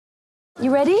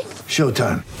You ready?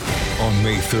 Showtime. On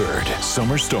May 3rd,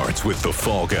 summer starts with The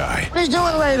Fall Guy. Let's do it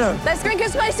later. Let's drink a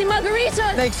spicy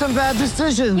margarita. Make some bad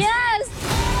decisions. Yes.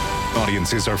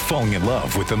 Audiences are falling in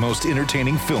love with the most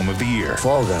entertaining film of the year.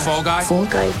 Fall Guy. Fall Guy? Fall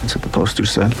Guy. That's what the poster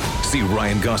said. See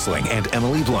Ryan Gosling and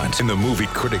Emily Blunt in the movie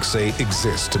critics say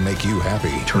exists to make you happy.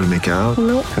 Trying to make it out?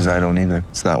 Nope. Because I don't either.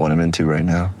 It's not what I'm into right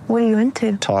now. What are you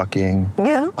into? Talking.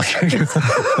 Yeah.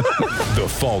 The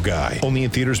Fall Guy. Only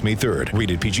in theaters May 3rd.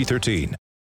 Rated PG-13.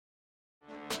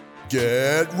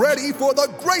 Get ready for the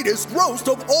greatest roast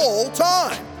of all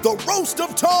time. The Roast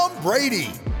of Tom Brady.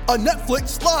 A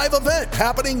Netflix live event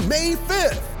happening May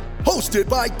 5th. Hosted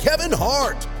by Kevin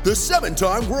Hart. The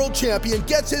 7-time world champion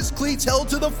gets his cleats held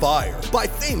to the fire by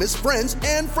famous friends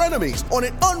and frenemies on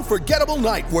an unforgettable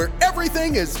night where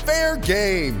everything is fair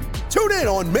game. Tune in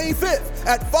on May 5th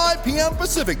at 5 p.m.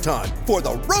 Pacific time for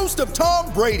the Roast of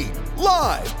Tom Brady.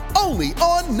 Live only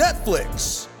on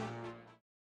Netflix.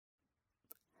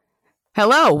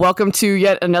 Hello, welcome to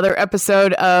yet another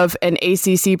episode of an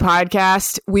ACC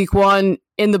podcast. Week 1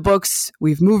 in the books.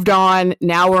 We've moved on.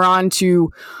 Now we're on to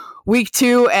week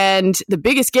 2, and the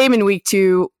biggest game in week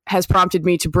 2 has prompted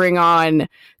me to bring on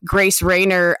Grace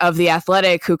Rayner of The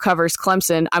Athletic, who covers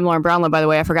Clemson. I'm Lauren Brownlow, by the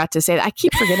way. I forgot to say that. I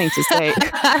keep forgetting to say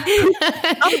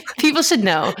it. People should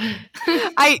know.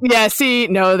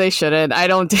 No, they shouldn't.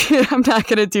 I'm not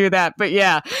going to do that. But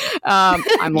yeah,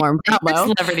 I'm Lauren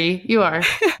Brownlow. Celebrity, you are.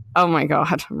 Oh my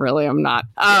God, really, I'm not.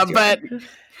 But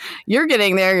you're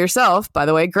getting there yourself, by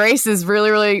the way. Grace is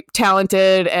really, really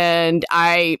talented, and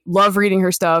I love reading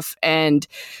her stuff, and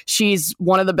she's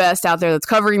one of the best out there that's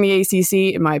covering the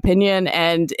ACC, in my opinion,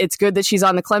 and it's good that she's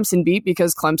on the Clemson beat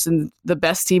because Clemson's the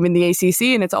best team in the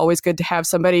ACC, and it's always good to have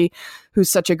somebody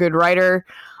who's such a good writer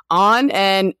on.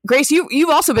 And Grace, you've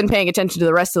also been paying attention to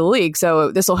the rest of the league,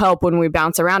 so this will help when we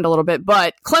bounce around a little bit,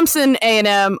 but Clemson,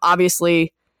 A&M,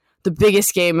 obviously the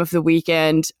biggest game of the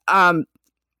weekend.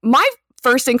 My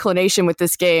first inclination with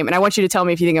this game, and I want you to tell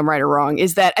me if you think I'm right or wrong,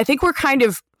 is that I think we're kind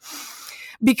of,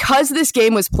 because this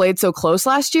game was played so close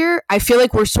last year, I feel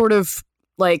like we're sort of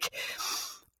like,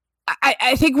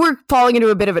 I think we're falling into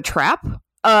a bit of a trap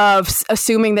of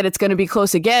assuming that it's going to be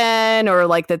close again, or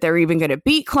like that they're even going to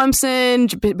beat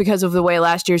Clemson because of the way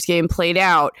last year's game played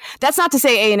out. That's not to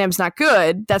say A&M's not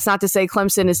good. That's not to say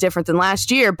Clemson is different than last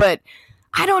year, but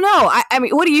I don't know. I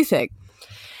mean, what do you think?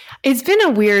 It's been a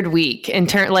weird week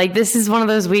like this is one of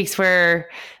those weeks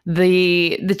where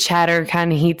the chatter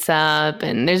kind of heats up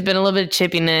and there's been a little bit of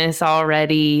chippiness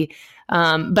already.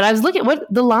 But I was looking,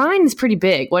 what the line is pretty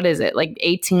big. What is it? Like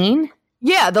 18?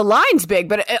 Yeah, the line's big,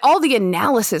 but all the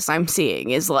analysis I'm seeing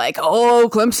is like, oh,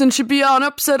 Clemson should be on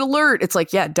upset alert. It's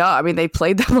like, yeah, duh. I mean, they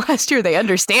played them last year. They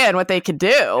understand what they could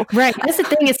do. Right. That's the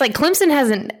thing. It's like Clemson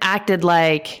hasn't acted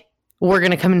like we're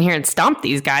going to come in here and stomp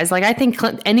these guys. Like, I think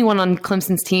anyone on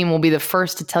Clemson's team will be the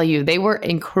first to tell you they were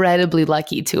incredibly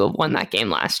lucky to have won that game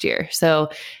last year.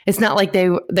 So it's not like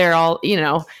they're all,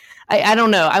 I don't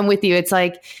know. I'm with you. It's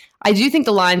like, I do think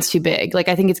the line's too big. Like,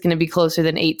 I think it's going to be closer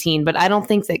than 18, but I don't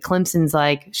think that Clemson's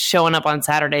like showing up on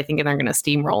Saturday thinking they're going to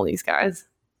steamroll these guys.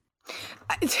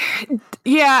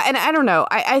 Yeah, and I don't know.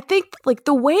 I think like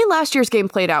the way last year's game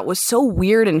played out was so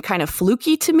weird and kind of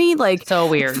fluky to me. Like, so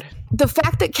weird. The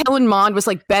fact that Kellen Mond was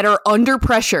like better under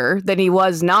pressure than he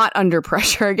was not under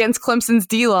pressure against Clemson's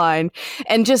D-line,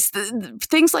 and just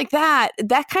things like that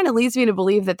kind of leads me to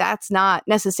believe that that's not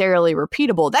necessarily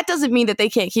repeatable. That doesn't mean that they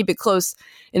can't keep it close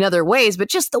in other ways, but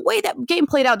just the way that game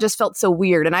played out just felt so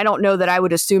weird. And I don't know that I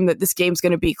would assume that this game's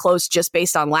going to be close just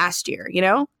based on last year, you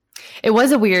know? It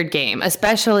was a weird game,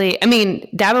 especially, I mean,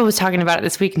 Dabo was talking about it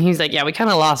this week and he was like, yeah, we kind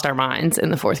of lost our minds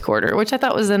in the fourth quarter, which I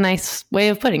thought was a nice way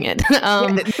of putting it.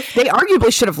 They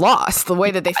arguably should have lost the way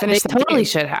that they finished. They totally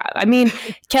should have. I mean,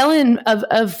 Kellen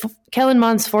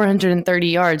Mond's 430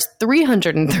 yards,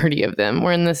 330 of them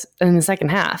were in the second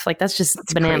half. Like, that's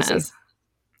bananas. Crazy.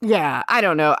 Yeah, I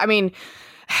don't know. I mean,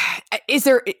 is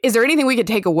there anything we could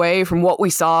take away from what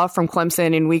we saw from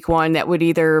Clemson in week 1 that would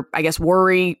either, I guess,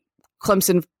 worry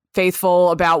Clemson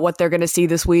faithful about what they're going to see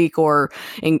this week or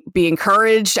be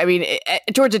encouraged? I mean,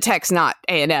 Georgia Tech's not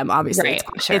A&M, obviously.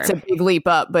 Right, it's a big leap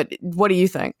up, but what do you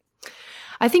think?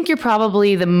 I think you're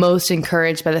probably the most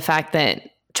encouraged by the fact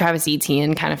that Travis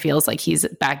Etienne kind of feels like he's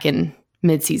back in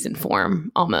midseason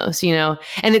form almost, and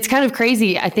it's kind of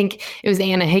crazy. I think it was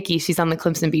Anna Hickey. She's on the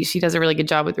Clemson beat. She does a really good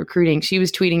job with recruiting. She was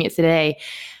tweeting it today.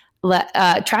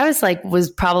 Travis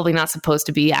was probably not supposed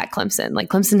to be at Clemson. Like,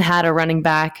 Clemson had a running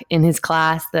back in his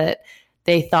class that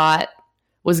they thought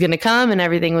was going to come and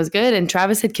everything was good. And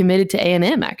Travis had committed to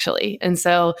A&M actually. And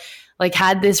so, like,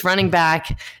 had this running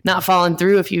back not fallen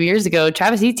through a few years ago,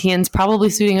 Travis Etienne's probably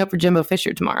suiting up for Jimbo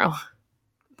Fisher tomorrow.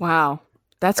 Wow.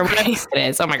 That's Or crazy. whatever it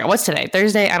is. Oh my God. What's today?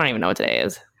 Thursday? I don't even know what today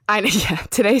is.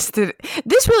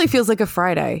 This really feels like a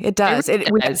Friday. It does. It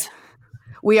does.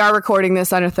 We are recording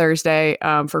this on a Thursday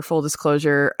for full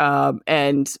disclosure.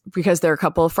 And because there are a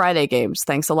couple of Friday games.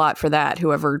 Thanks a lot for that.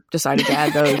 Whoever decided to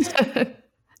add those.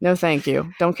 No, thank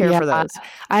you. Don't care for those.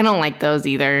 I don't like those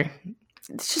either.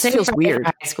 It just feels weird.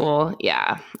 High school.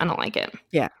 Yeah. I don't like it.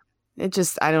 Yeah.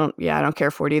 I don't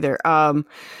care for it either.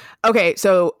 Okay.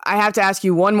 So I have to ask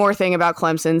you one more thing about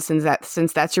Clemson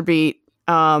since that's your beat.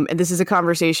 And this is a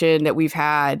conversation that we've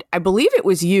had. I believe it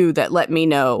was you that let me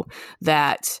know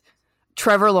that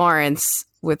Trevor Lawrence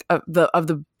with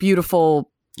the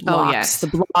beautiful locks,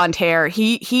 the blonde hair.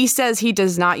 He says he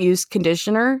does not use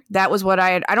conditioner. That was what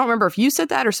I don't remember if you said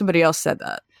that or somebody else said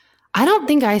that. I don't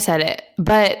think I said it,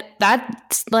 but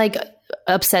that like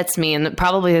upsets me in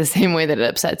probably the same way that it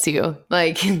upsets you.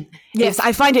 Like, yes,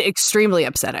 I find it extremely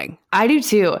upsetting. I do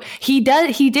too. He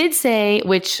did say,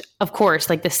 which of course,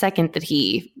 like the second that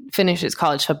he finishes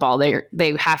college football,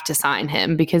 they have to sign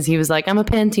him because he was like, I'm a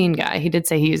Pantene guy. He did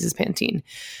say he uses Pantene,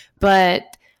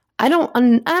 but I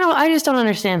just don't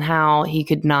understand how he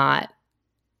could not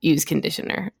use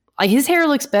conditioner. Like his hair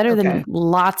looks better than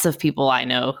lots of people I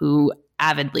know who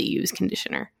avidly use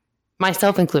conditioner,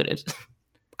 myself included.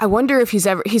 I wonder if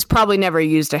he's probably never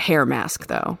used a hair mask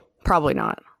though. Probably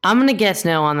not. I'm going to guess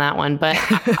no on that one, but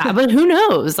who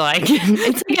knows? Like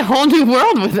it's like a whole new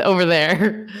world over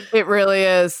there. It really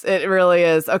is. It really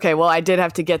is. Okay. Well, I did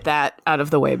have to get that out of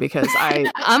the way because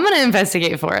I'm going to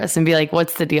investigate for us and be like,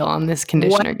 what's the deal on this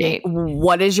conditioner gate?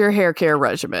 What is your hair care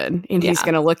regimen? And he's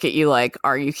going to look at you like,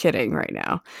 are you kidding right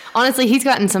now? Honestly, he's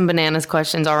gotten some bananas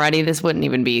questions already. This wouldn't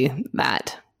even be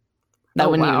that. That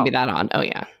wouldn't even be that odd. Oh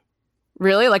yeah.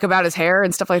 Really? Like about his hair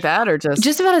and stuff like that? Or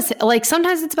just about his, like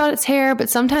sometimes it's about his hair, but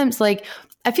sometimes like,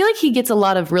 I feel like he gets a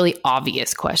lot of really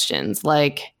obvious questions.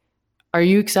 Like, are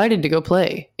you excited to go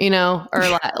play? You know, or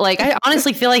like, I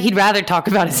honestly feel like he'd rather talk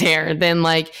about his hair than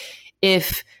like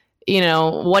if, you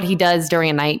know, what he does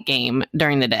during a night game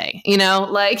during the day, you know,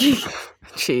 like,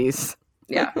 jeez.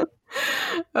 Yeah.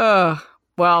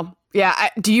 Well, yeah.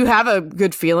 Do you have a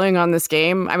good feeling on this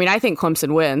game? I mean, I think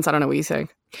Clemson wins. I don't know what you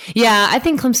think. Yeah, I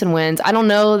think Clemson wins. I don't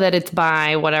know that it's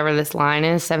by whatever this line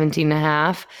is,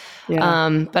 17.5.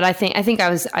 Yeah. But I think I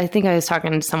was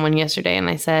talking to someone yesterday and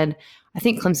I said, I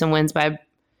think Clemson wins by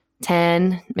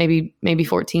 10, maybe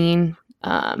 14.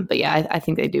 But yeah, I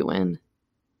think they do win.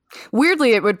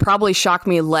 Weirdly, it would probably shock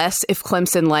me less if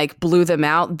Clemson like blew them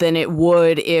out than it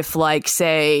would if like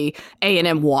say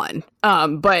A&M won.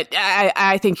 But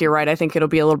I think you're right. I think it'll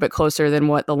be a little bit closer than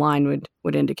what the line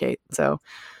would indicate. So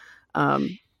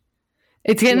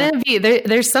it's gonna be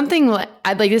there's something like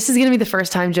this is gonna be the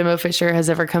first time Jimbo Fisher has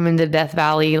ever come into Death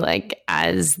Valley like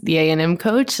as the A&M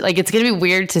coach. Like it's gonna be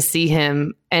weird to see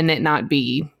him and it not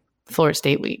be Florida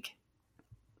State week.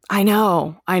 I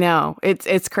know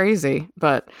it's crazy,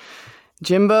 but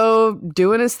Jimbo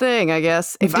doing his thing, I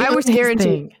guess. If I was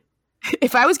guaranteed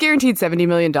 $70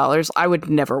 million, I would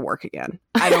never work again.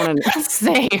 I don't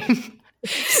understand.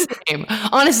 Same.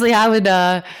 Honestly,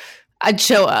 I'd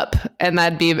show up and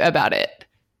that'd be about it.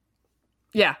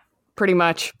 Yeah, pretty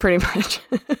much. All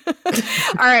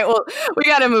right. Well, we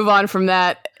got to move on from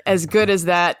that. As good as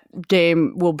that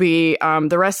game will be,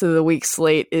 the rest of the week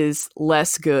slate is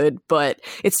less good, but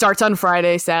it starts on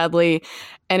Friday, sadly.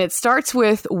 And it starts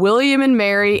with William and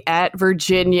Mary at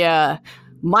Virginia.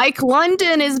 Mike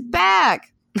London is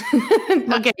back.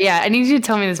 Okay. Yeah. I need you to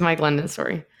tell me this Mike London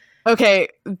story. Okay,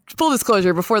 full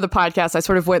disclosure, before the podcast, I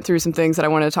sort of went through some things that I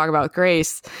wanted to talk about with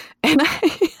Grace. And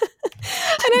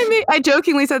I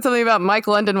jokingly said something about Mike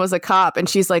London was a cop. And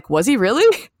she's like, was he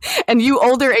really? And you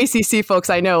older ACC folks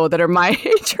I know that are my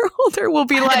age or older will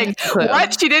be like,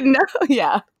 what? She didn't know?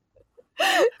 Yeah.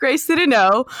 Grace didn't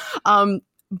know.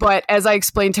 But as I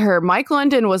explained to her, Mike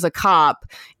London was a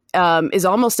cop. Is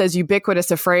almost as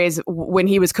ubiquitous a phrase when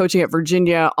he was coaching at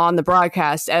Virginia on the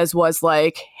broadcast as was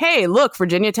like, hey, look,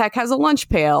 Virginia Tech has a lunch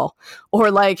pail.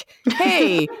 Or like,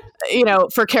 hey, you know,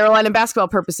 for Carolina basketball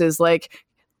purposes, like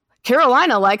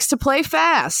Carolina likes to play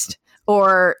fast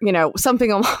or, you know,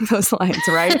 something along those lines,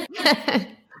 right?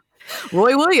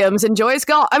 Roy Williams enjoys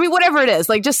golf. I mean, whatever it is,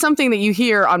 like just something that you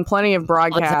hear on plenty of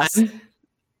broadcasts.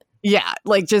 Yeah,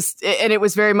 like just, and it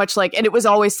was very much like, and it was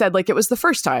always said like it was the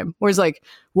first time, where it's like,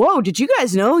 whoa, did you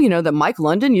guys know, you know, that Mike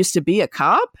London used to be a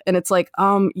cop? And it's like,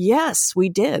 yes, we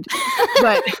did.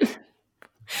 But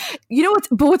you know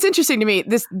what's interesting to me,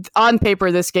 this on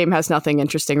paper, this game has nothing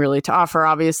interesting really to offer.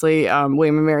 Obviously,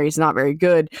 William and Mary is not very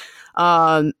good.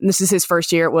 This is his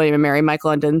first year at William and Mary, Mike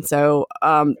London. So,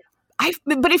 but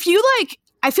if you like,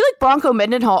 I feel like Bronco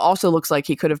Mendenhall also looks like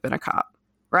he could have been a cop.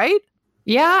 right?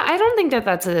 Yeah, I don't think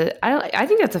that's I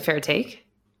think that's a fair take.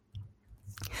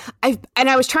 I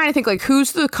was trying to think like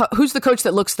who's the coach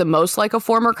that looks the most like a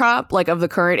former cop, like of the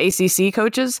current ACC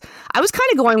coaches. I was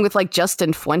kind of going with like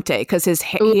Justin Fuente because he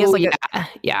has like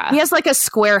he has like a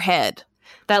square head,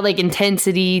 that like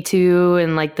intensity too,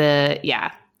 and like I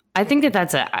think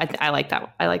that's I like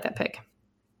that. I like that pick.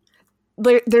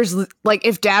 There's like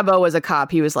if Dabo was a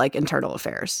cop, he was like internal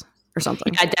affairs or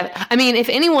something. I mean, if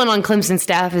anyone on Clemson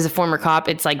staff is a former cop,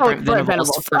 it's like Brent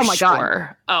Venables for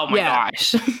sure. Oh my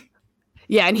gosh.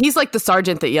 Yeah, and he's like the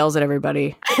sergeant that yells at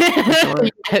everybody. Sure.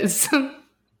 Yes.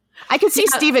 I could see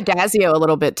Steve Adazio a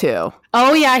little bit too.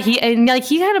 Oh yeah, he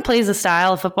kind of plays a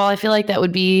style of football. I feel like that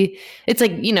would be. It's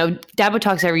like, you know, Dabo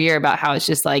talks every year about how it's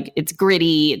just like it's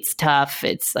gritty, it's tough,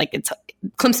 it's like it's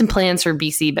Clemson plans for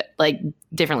BC, but like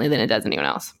differently than it does anyone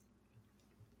else.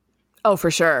 Oh, for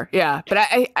sure, yeah. But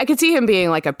I could see him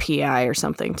being like a PI or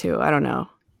something too. I don't know.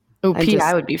 Oh,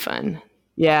 PI would be fun.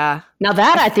 Yeah. Now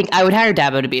that I think I would hire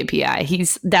Dabo to be a PI.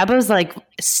 Dabo's like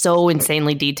so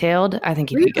insanely detailed. I think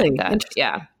he'd be good at that.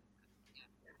 Yeah.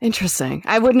 Interesting.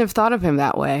 I wouldn't have thought of him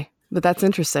that way, but that's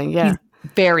interesting. Yeah.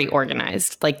 He's very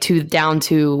organized, like down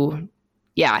to,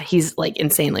 he's like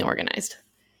insanely organized.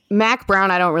 Mac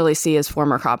Brown, I don't really see as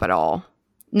former cop at all.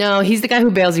 No, he's the guy who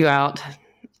bails you out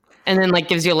and then like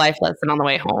gives you a life lesson on the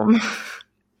way home.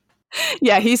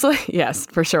 Yeah, he's like, yes,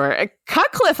 for sure.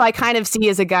 Cutcliffe, I kind of see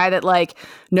as a guy that like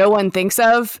no one thinks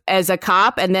of as a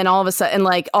cop. And then all of a sudden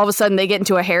they get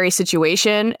into a hairy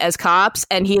situation as cops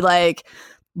and he like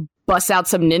busts out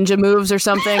some ninja moves or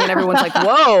something. And everyone's like,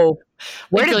 whoa,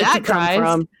 where did that come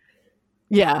from?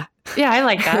 Yeah. Yeah, I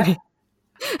like that.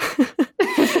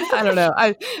 I don't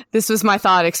know. This was my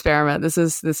thought experiment. This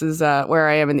is where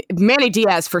I am. Manny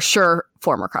Diaz, for sure,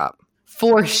 former cop.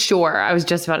 For sure. I was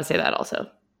just about to say that also.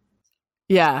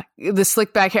 Yeah, the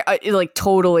slick back hair, like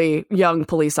totally young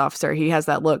police officer. He has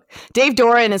that look. Dave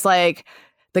Doran is like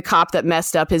the cop that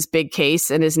messed up his big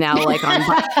case and is now like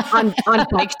on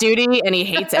bike duty, and he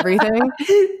hates everything.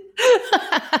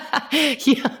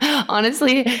 Yeah,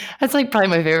 honestly, that's like probably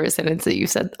my favorite sentence that you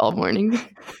said all morning.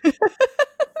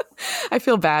 I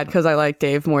feel bad because I like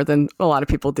Dave more than a lot of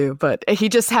people do, but he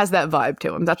just has that vibe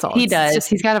to him. That's all. He does.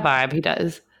 He's got a vibe. He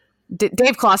does.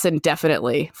 Dave Clawson,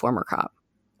 definitely former cop.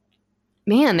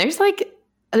 Man, there's like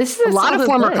this is a lot of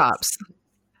former cops.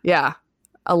 Yeah,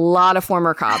 a lot of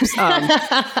former cops.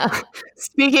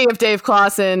 Speaking of Dave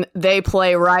Clawson, they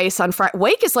play Rice on Friday.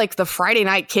 Wake is like the Friday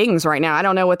Night Kings right now. I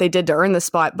don't know what they did to earn the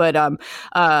spot, but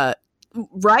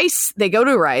Rice, they go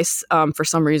to Rice for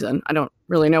some reason. I don't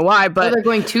really know why, but they're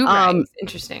going to Rice.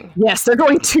 Interesting. Yes, they're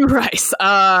going to Rice.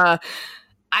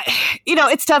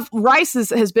 It's tough. Rice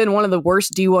has been one of the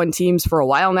worst D1 teams for a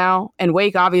while now, and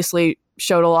Wake obviously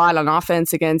showed a lot on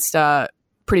offense against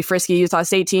pretty frisky Utah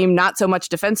State team. Not so much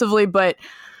defensively, but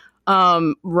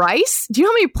Rice. Do you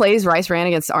know how many plays Rice ran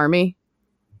against Army?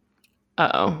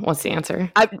 Uh-oh. What's the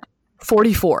answer?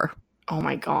 44. Oh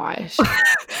my gosh.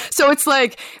 So it's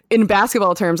like in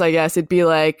basketball terms, I guess it'd be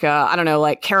like, I don't know,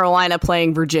 like Carolina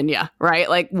playing Virginia, right?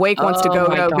 Like Wake wants to go.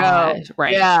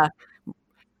 Right. Yeah.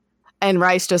 And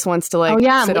Rice just wants to like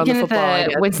sit on the football.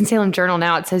 At the Winston-Salem Journal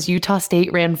now, it says Utah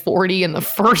State ran 40 in the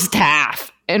first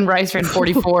half and Rice ran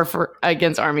 44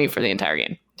 against Army for the entire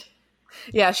game.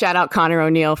 Yeah, shout out Connor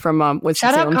O'Neill from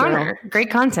Winston-Salem Journal. Connor. Great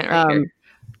content right here.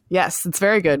 Yes, it's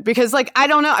very good because like, I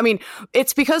don't know. I mean,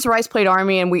 it's because Rice played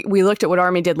Army and we looked at what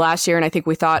Army did last year and I think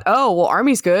we thought, oh, well,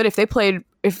 Army's good.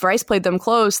 If Rice played them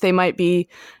close, they might be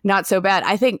not so bad.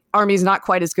 I think Army's not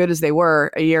quite as good as they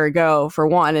were a year ago for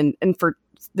one. And for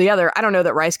the other, I don't know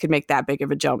that Rice could make that big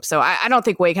of a jump. So I don't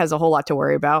think Wake has a whole lot to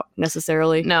worry about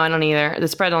necessarily. No, I don't either. The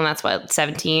spread on that's what,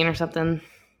 17 or something?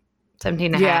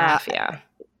 17 and a half. Yeah.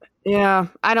 Yeah,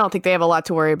 I don't think they have a lot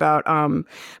to worry about.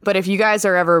 But if you guys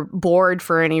are ever bored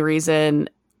for any reason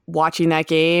watching that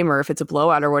game, or if it's a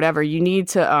blowout or whatever, you need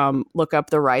to look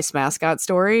up the Rice mascot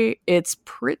story. It's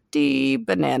pretty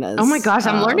bananas. Oh my gosh,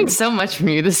 I'm learning so much from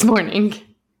you this morning.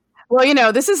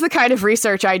 Well, this is the kind of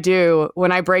research I do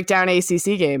when I break down ACC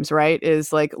games, right?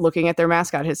 Is like looking at their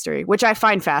mascot history, which I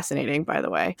find fascinating, by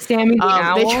the way. Sammy the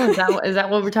Owl? Is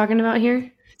that what we're talking about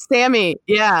here? Sammy,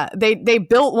 yeah. They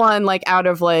built one like out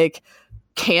of like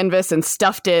canvas and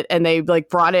stuffed it, and they like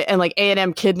brought it, and like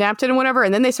A&M kidnapped it and whatever,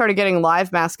 and then they started getting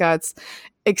live mascots,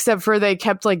 except for they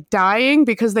kept like dying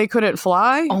because they couldn't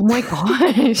fly. Oh my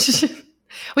gosh.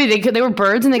 Wait, they were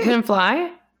birds and they couldn't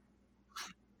fly?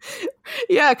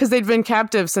 Yeah, because they'd been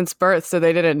captive since birth, so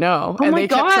they didn't know. Oh my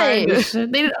gosh.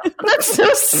 That's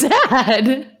so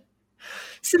sad.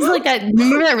 This is like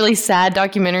remember that really sad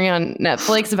documentary on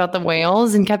Netflix about the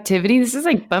whales in captivity? This is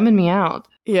like bumming me out.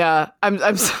 Yeah, I'm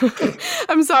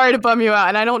I'm sorry to bum you out,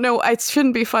 and I don't know. It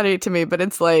shouldn't be funny to me, but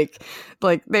it's like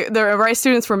the Rice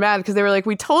students were mad because they were like,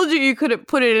 "We told you couldn't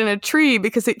put it in a tree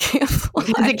because it can't fly."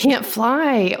 Because it can't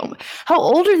fly. How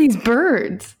old are these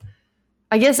birds?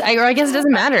 I guess it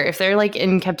doesn't matter if they're like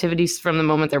in captivity from the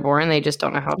moment they're born. They just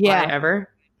don't know how to fly ever.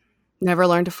 Never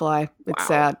learn to fly. It's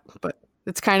sad, but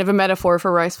it's kind of a metaphor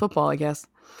for Rice football, I guess.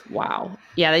 Wow.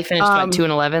 Yeah, they finished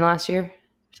 2-11 last year.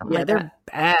 Something like they're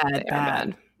that.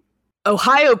 bad.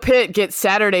 Ohio Pitt gets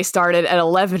Saturday started at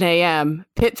 11 a.m.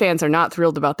 Pitt fans are not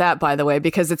thrilled about that, by the way,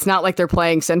 because it's not like they're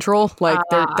playing Central.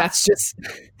 That's just...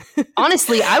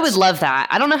 Honestly, I would love that.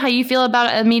 I don't know how you feel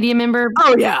about a media member.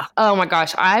 Oh, yeah. Oh, my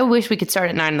gosh. I wish we could start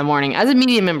at 9 a.m. As a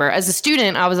media member, as a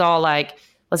student, I was all like,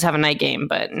 let's have a night game.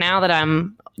 But now that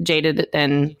I'm jaded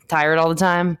and tired all the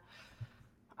time,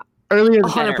 earlier the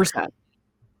 100%. Better.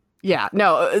 Yeah,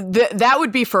 no, that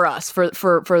would be for us, for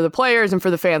the players and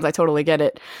for the fans. I totally get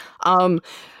it.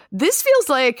 This feels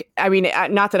like, I mean,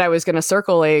 not that I was going to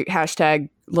circle a hashtag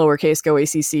lowercase go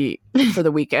ACC for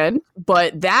the weekend,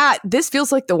 but this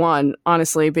feels like the one,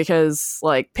 honestly, because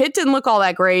like Pitt didn't look all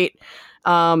that great.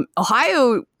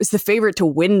 Ohio is the favorite to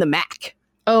win the MAC.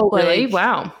 Oh, really?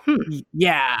 Wow.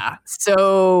 Yeah.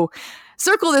 So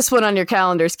circle this one on your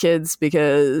calendars, kids,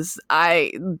 because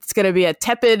it's going to be a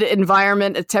tepid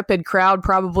environment, a tepid crowd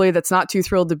probably that's not too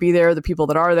thrilled to be there, the people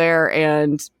that are there.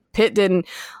 And Pitt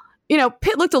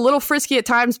Pitt looked a little frisky at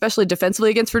times, especially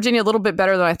defensively against Virginia, a little bit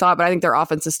better than I thought, but I think their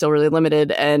offense is still really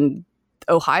limited. And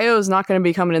Ohio is not going to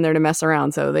be coming in there to mess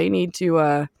around, so they need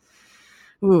to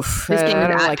This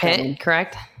game is at Pitt,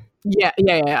 correct?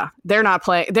 Yeah. They're not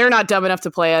playing. They're not dumb enough to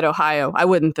play at Ohio. I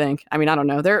wouldn't think. I mean, I don't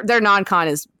know. Their non-con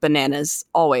is bananas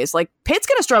always. Like Pitt's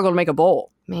going to struggle to make a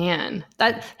bowl. Man,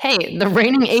 the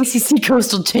reigning ACC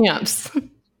Coastal champs.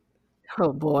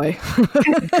 Oh boy.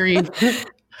 Agreed.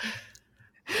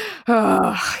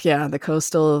 Yeah, the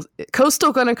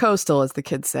coastal gonna coastal, as the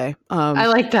kids say. I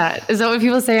like that. Is that what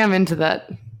people say? I'm into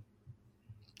that.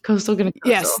 Coastal gonna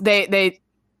coastal. Yes, they.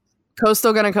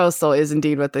 Coastal gonna coastal is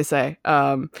indeed what they say.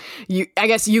 I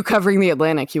guess you covering the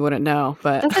Atlantic, you wouldn't know,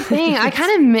 but that's the thing. I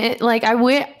kind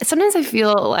of sometimes I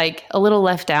feel like a little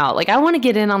left out. Like I want to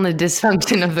get in on the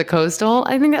dysfunction of the Coastal.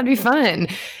 I think that'd be fun.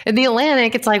 In the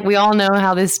Atlantic, it's like we all know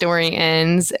how this story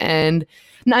ends, and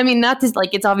I mean, not just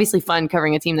like it's obviously fun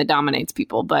covering a team that dominates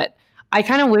people, but I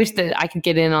kind of wish that I could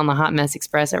get in on the Hot Mess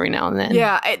Express every now and then.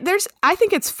 Yeah, I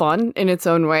think it's fun in its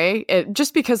own way,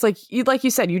 just because like you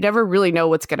said, you never really know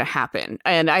what's going to happen.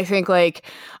 And I think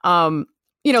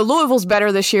Louisville's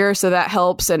better this year, so that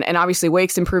helps. And obviously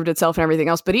Wake's improved itself and everything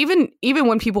else. But even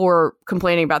when people were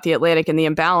complaining about the Atlantic and the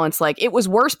imbalance, like it was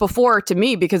worse before to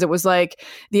me, because it was like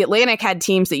the Atlantic had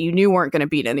teams that you knew weren't going to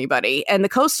beat anybody. And the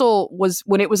Coastal was,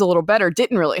 when it was a little better,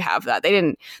 didn't really have that.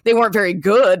 They weren't very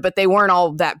good, but they weren't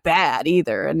all that bad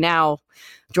either. And now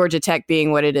Georgia Tech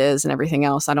being what it is and everything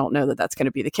else, I don't know that that's going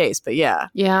to be the case, but yeah.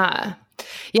 Yeah.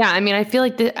 I mean, I feel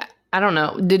like I don't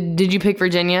know. Did you pick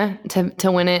Virginia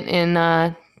to win it in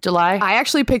July? I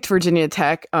actually picked Virginia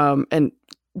Tech, and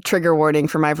trigger warning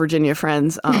for my Virginia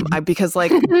friends, because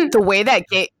like the way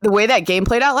that game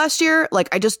played out last year,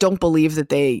 like I just don't believe that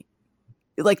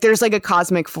there's like a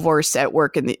cosmic force at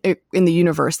work in the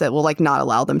universe that will like not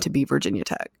allow them to beat Virginia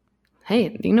Tech.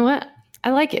 Hey, you know what?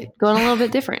 I like it. Going a little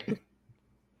bit different.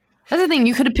 That's the thing.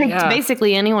 You could have picked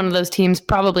basically any one of those teams,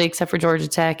 probably except for Georgia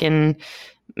Tech, and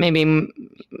maybe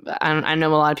I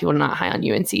know a lot of people are not high on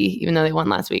UNC, even though they won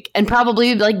last week, and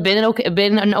probably like been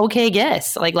an okay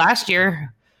guess. Like last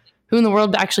year, who in the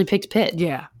world actually picked Pitt?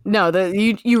 Yeah, no,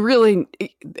 you really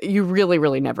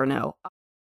never know.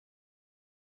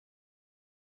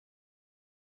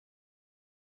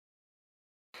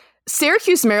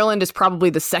 Syracuse, Maryland is probably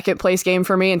the second place game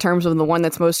for me in terms of the one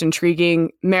that's most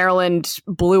intriguing. Maryland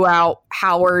blew out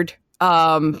Howard,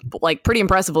 like pretty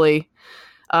impressively.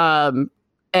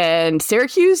 And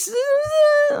Syracuse,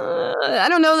 I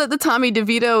don't know that the Tommy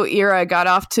DeVito era got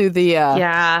off to the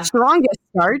strongest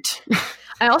start.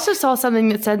 I also saw something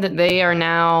that said that they are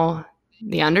now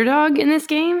the underdog in this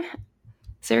game.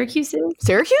 Syracuse is?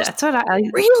 Syracuse? That's what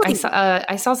really?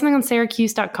 I saw something on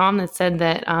Syracuse.com that said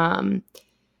that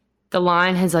the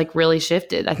line has like really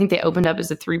shifted. I think they opened up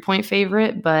as a 3-point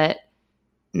favorite, but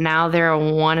now they're a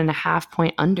 1.5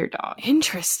 point underdog.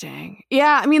 Interesting.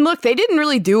 Yeah, I mean, look, they didn't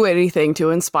really do anything to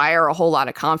inspire a whole lot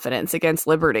of confidence against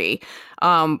Liberty.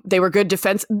 They were good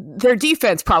defense. Their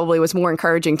defense probably was more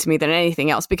encouraging to me than anything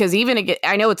else, because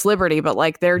I know it's Liberty, but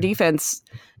like their defense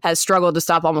has struggled to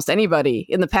stop almost anybody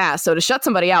in the past. So to shut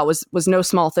somebody out was no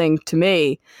small thing to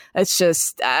me. It's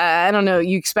just, I don't know.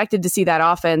 You expected to see that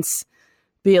offense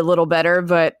be a little better,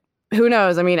 but who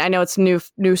knows? I mean, I know it's new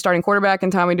starting quarterback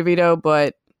in Tommy DeVito,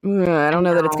 but I don't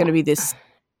know that it's going to be this.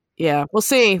 Yeah, we'll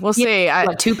see. We'll see.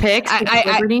 What, 2 picks?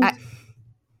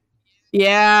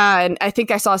 Yeah, and I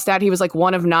think I saw a stat. He was like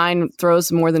 1 of 9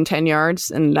 throws more than 10 yards,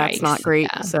 and that's not great.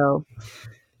 Yeah. So,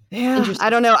 yeah, I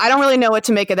don't know. I don't really know what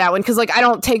to make of that one because, like, I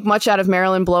don't take much out of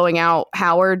Maryland blowing out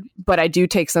Howard, but I do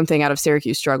take something out of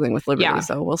Syracuse struggling with Liberty. Yeah.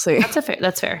 So we'll see.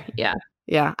 That's fair. Yeah.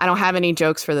 Yeah, I don't have any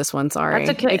jokes for this one. Sorry.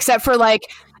 That's okay. Except for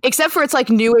it's like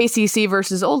new ACC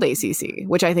versus old ACC,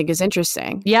 which I think is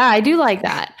interesting. Yeah, I do like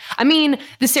that. I mean,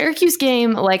 the Syracuse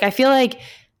game, like, I feel like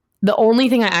the only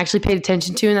thing I actually paid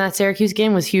attention to in that Syracuse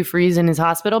game was Hugh Freeze in his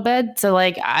hospital bed. So,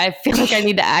 like, I feel like I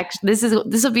need to this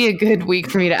will be a good week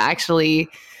for me to actually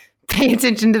pay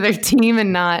attention to their team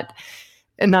and not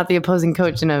the opposing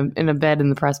coach in a bed in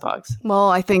the press box. Well,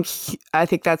 I think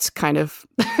that's kind of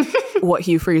what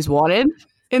Hugh Freeze wanted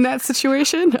in that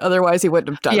situation. Otherwise, he wouldn't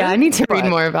have done it. Yeah, I need to read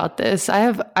more about this.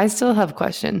 I still have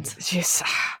questions.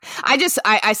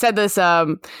 I said this.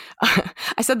 I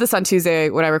said this on Tuesday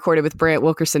when I recorded with Brant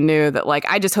Wilkerson. Knew that, like,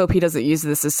 I just hope he doesn't use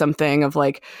this as something of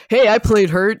like, hey, I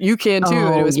played hurt, you can too.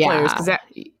 And it was players, because that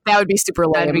would be super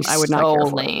lame. That'd be I would not care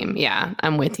for lame. Yeah,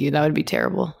 I'm with you. That would be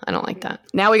terrible. I don't like that.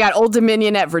 Now we got Old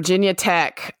Dominion at Virginia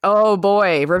Tech. Oh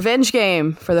boy, revenge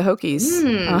game for the Hokies.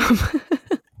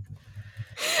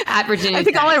 At Virginia I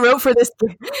think Tech. all I wrote for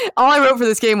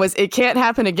this game was it can't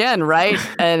happen again, right?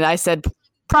 And I said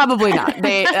probably not.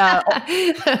 They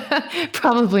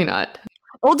probably not.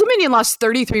 Old Dominion lost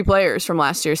 33 players from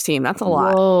last year's team. That's a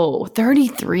lot. Whoa,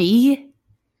 33?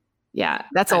 Yeah,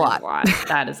 that's a lot.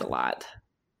 That is a lot.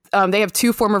 They have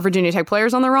 2 former Virginia Tech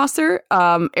players on the roster,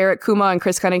 Eric Kuma and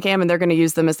Chris Cunningham, and they're going to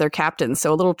use them as their captains.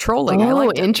 So a little trolling.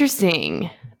 Oh,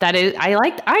 interesting. That is,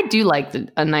 I do like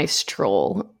a nice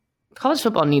troll. College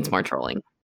football needs more trolling.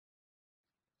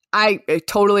 I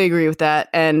totally agree with that.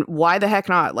 And why the heck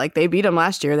not? Like, they beat them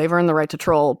last year. They've earned the right to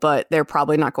troll, but they're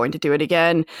probably not going to do it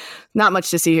again. Not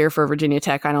much to see here for Virginia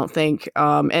Tech, I don't think.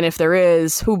 And if there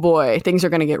is, boy, things are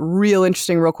going to get real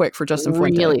interesting real quick for Justin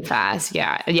Fuente. Really fast,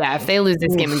 yeah. Yeah, if they lose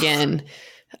this game again,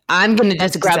 I'm going to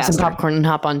just grab some popcorn and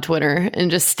hop on Twitter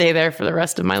and just stay there for the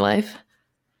rest of my life.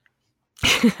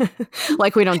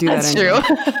 Like, we don't do that anymore.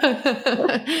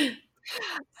 That's true.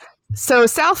 So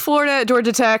South Florida,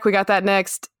 Georgia Tech, we got that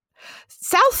next.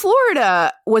 South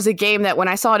Florida was a game that when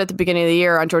I saw it at the beginning of the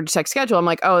year on Georgia Tech's schedule, I'm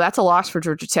like, oh, that's a loss for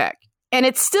Georgia Tech. And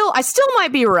I still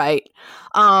might be right.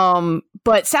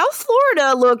 But South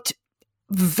Florida looked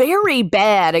very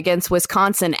bad against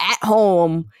Wisconsin at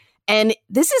home. And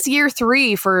this is year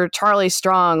 3 for Charlie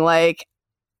Strong. Like,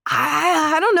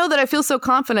 I don't know that I feel so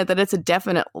confident that it's a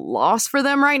definite loss for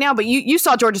them right now. But you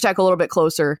saw Georgia Tech a little bit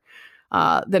closer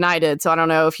than I did. So I don't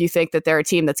know if you think that they're a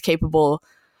team that's capable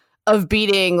of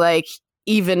beating, like,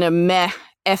 even a meh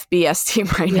FBS team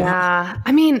right now. Yeah.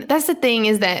 I mean, that's the thing,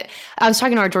 is that I was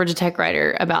talking to our Georgia Tech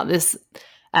writer about this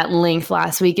at length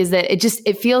last week, is that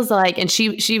it feels like, and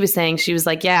she was saying, she was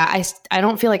like, yeah, I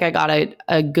don't feel like I got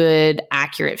a good,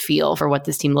 accurate feel for what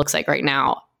this team looks like right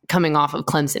now coming off of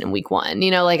Clemson in week 1.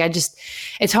 You know, like,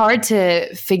 it's hard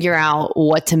to figure out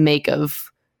what to make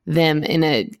of them in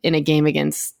a game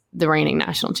against the reigning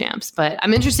national champs. But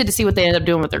I'm interested to see what they end up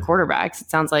doing with their quarterbacks. It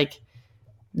sounds like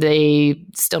they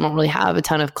still don't really have a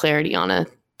ton of clarity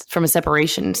from a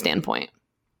separation standpoint.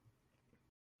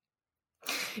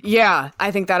 Yeah,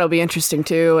 I think that'll be interesting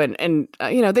too. And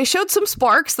they showed some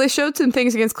sparks. They showed some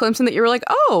things against Clemson that you were like,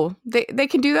 oh, they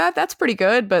can do that. That's pretty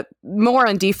good. But more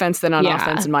on defense than on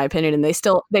offense, in my opinion. And they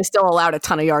still allowed a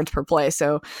ton of yards per play.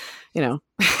 So,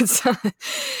 it's, I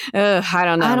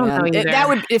don't know. I don't know either. That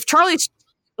would, if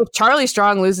Charlie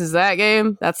Strong loses that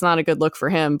game, that's not a good look for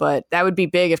him. But that would be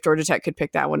big if Georgia Tech could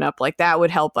pick that one up. Like, that would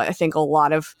help, I think, a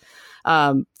lot of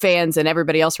fans and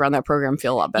everybody else around that program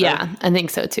feel a lot better. Yeah, I think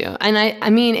so too. And I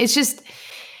mean, it's just,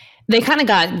 they kind of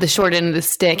got the short end of the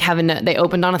stick they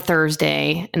opened on a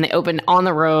Thursday and they opened on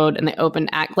the road and they opened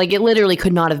like, it literally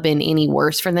could not have been any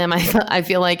worse for them. I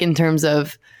feel like, in terms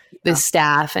of the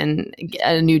staff and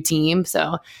a new team.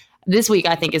 So this week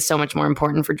I think is so much more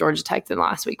important for Georgia Tech than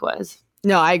last week was.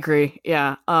 No, I agree.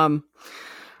 Yeah.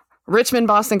 Richmond,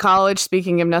 Boston College,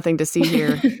 speaking of nothing to see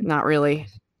here, not really.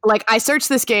 Like, I searched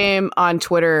this game on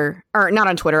Twitter, or not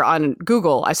on Twitter, on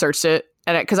Google. I searched it,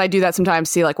 and because I do that sometimes,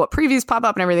 see like what previews pop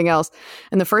up and everything else.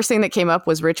 And the first thing that came up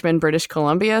was Richmond, British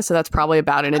Columbia. So that's probably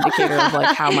about an indicator of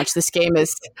like how much this game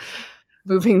is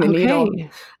moving the needle.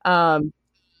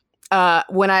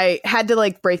 when I had to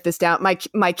like break this down, my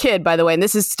kid, by the way, and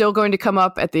this is still going to come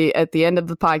up at the end of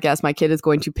the podcast, my kid is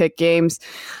going to pick games.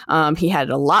 He had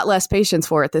a lot less patience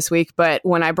for it this week, but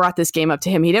when I brought this game up to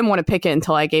him, he didn't want to pick it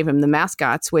until I gave him the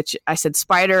mascots, which I said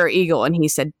spider or eagle, and he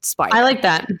said spider. I like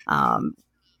that.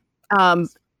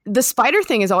 The spider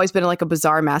thing has always been like a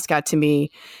bizarre mascot to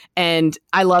me, and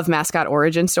I love mascot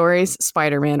origin stories,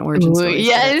 Spider-Man origin stories.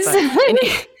 Yes.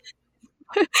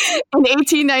 In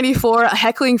 1894, a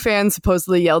heckling fan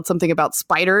supposedly yelled something about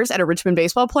spiders at a Richmond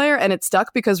baseball player, and it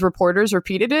stuck because reporters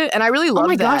repeated it. And I really love that. Oh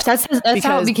my gosh, that's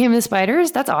how it became the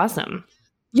spiders? That's awesome.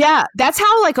 Yeah, that's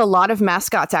how like a lot of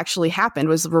mascots actually happened,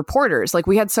 was reporters. Like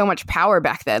we had so much power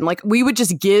back then. Like we would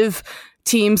just give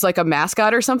teams like a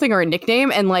mascot or something or a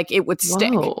nickname, and like it would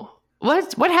stick. Whoa.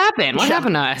 What happened? What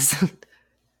happened to us?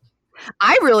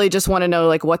 I really just want to know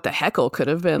like what the heckle could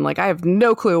have been. Like I have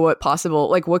no clue what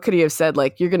possible, like what could he have said?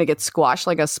 Like you're going to get squashed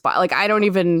like a spot. Like I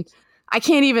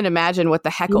can't even imagine what the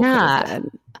heckle could have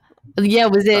been. Yeah,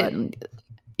 was it?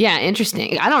 Yeah,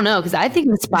 interesting. I don't know, because I think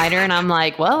the spider and I'm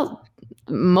like, well,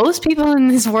 most people in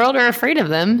this world are afraid of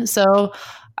them. So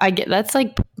I guess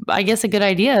a good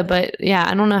idea. But yeah,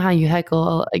 I don't know how you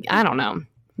heckle. Like, I don't know.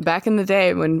 Back in the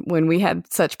day when we had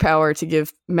such power to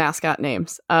give mascot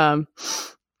names.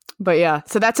 But yeah,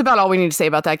 so that's about all we need to say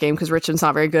about that game, because Richmond's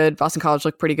not very good. Boston College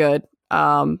looked pretty good.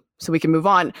 So we can move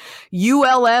on.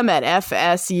 ULM at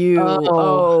FSU.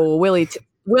 Oh,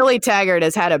 Willie Taggart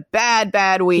has had a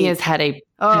bad week. He has had a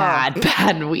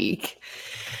bad week.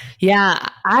 Yeah,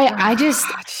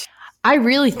 I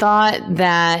really thought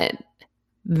that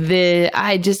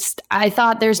I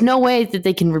thought there's no way that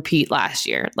they can repeat last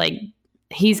year. Like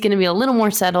he's going to be a little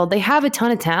more settled. They have a ton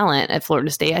of talent at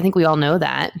Florida State. I think we all know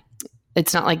that.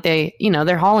 It's not like they're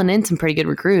hauling in some pretty good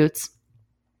recruits,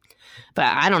 but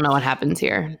I don't know what happens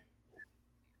here.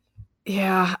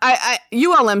 Yeah,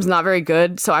 ULM's not very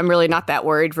good, so I'm really not that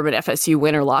worried from an FSU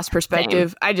win or loss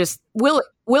perspective. Same.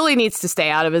 Willie needs to stay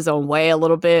out of his own way a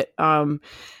little bit,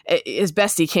 as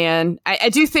best he can. I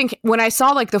do think when I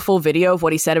saw like the full video of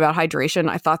what he said about hydration,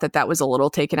 I thought that was a little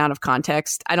taken out of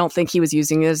context. I don't think he was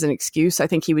using it as an excuse. I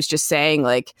think he was just saying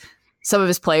like, some of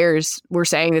his players were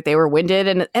saying that they were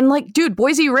winded, and like, dude,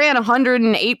 Boise ran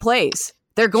 108 plays.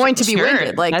 They're going to be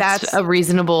winded. Like that's a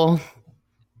reasonable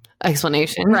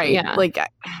explanation, right? Yeah. Like,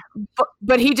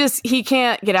 but he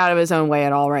can't get out of his own way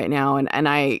at all right now,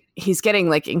 and he's getting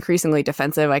like increasingly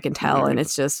defensive. I can tell, and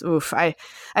it's just oof. I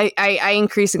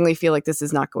increasingly feel like this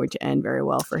is not going to end very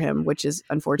well for him, which is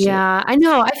unfortunate. Yeah, I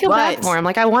know. I feel bad for him.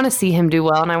 Like I want to see him do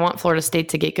well, and I want Florida State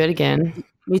to get good again.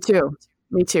 Me too.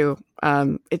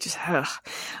 It just,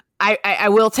 I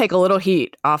will take a little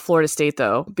heat off Florida State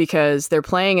though, because they're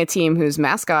playing a team whose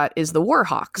mascot is the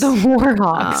Warhawks. The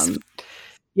Warhawks.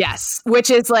 Yes, which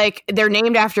is like they're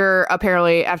named after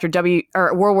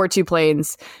World War II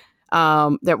planes.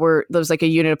 There was like a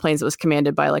unit of planes that was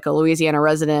commanded by like a Louisiana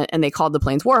resident, and they called the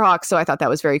planes Warhawks. So I thought that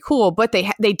was very cool. But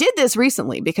they did this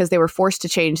recently because they were forced to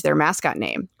change their mascot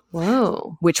name.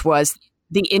 Whoa, which was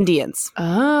the Indians.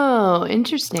 Oh,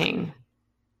 interesting.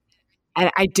 And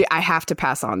I have to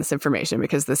pass on this information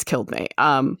because this killed me.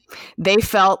 They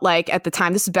felt like at the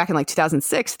time, this is back in like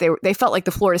 2006, they felt like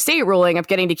the Florida State ruling of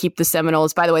getting to keep the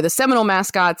Seminoles. By the way, the Seminole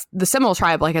mascots, the Seminole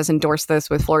tribe like has endorsed this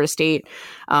with Florida State.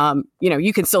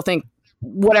 You can still think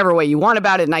whatever way you want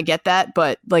about it, and I get that,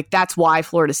 but like that's why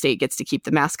Florida State gets to keep the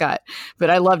mascot.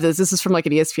 But I love this. This is from like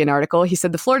an ESPN article. He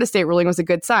said the Florida State ruling was a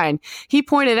good sign. He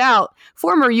pointed out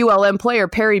former ULM player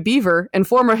Perry Beaver and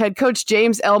former head coach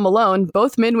James L. Malone,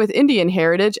 both men with Indian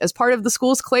heritage, as part of the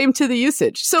school's claim to the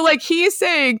usage. So like he's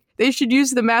saying they should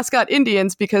use the mascot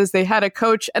Indians because they had a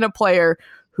coach and a player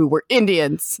who were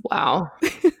Indians. Wow.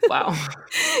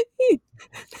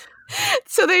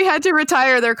 So they had to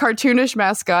retire their cartoonish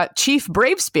mascot, Chief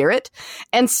Brave Spirit,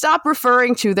 and stop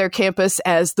referring to their campus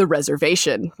as the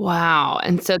reservation. Wow.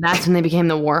 And so that's when they became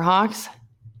the Warhawks?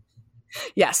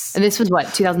 Yes. And this was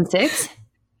what, 2006?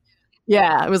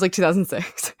 Yeah, it was like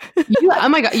 2006. Oh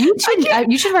my God.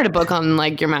 You should write a book on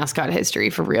like your mascot history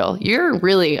for real. You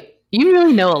really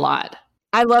know a lot.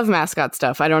 I love mascot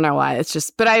stuff. I don't know why. It's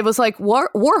just, but I was like,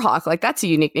 Warhawk, like that's a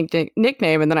unique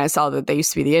nickname. And then I saw that they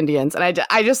used to be the Indians. And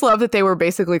I just love that they were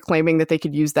basically claiming that they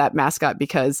could use that mascot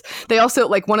because they also,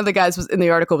 like one of the guys was in the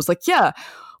article was like, yeah,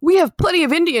 we have plenty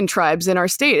of Indian tribes in our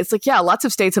state. It's like, yeah, lots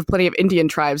of states have plenty of Indian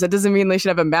tribes. That doesn't mean they should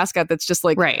have a mascot that's just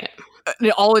like right.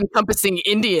 An all-encompassing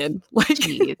Indian. Like,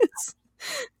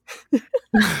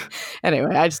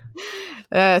 anyway, I just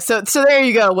so there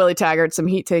you go, Willie Taggart. Some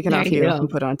heat taken off you and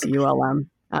put onto ULM.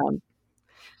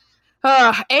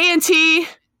 A&T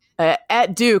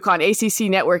at Duke on ACC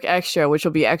Network Extra, which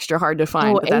will be extra hard to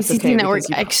find. Oh, but that's ACC okay Network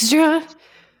Extra?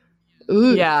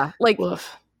 Ooh. Yeah, like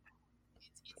Woof.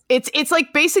 it's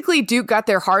like basically Duke got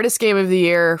their hardest game of the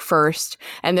year first,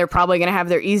 and they're probably going to have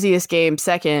their easiest game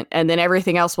second, and then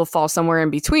everything else will fall somewhere in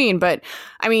between. But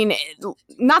I mean,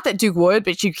 not that Duke would,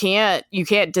 but you can't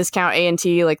discount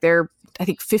A&T. Like they're, I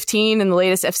think, 15 in the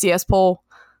latest FCS poll.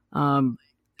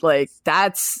 Like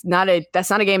that's not a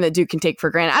game that Duke can take for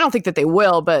granted. I don't think that they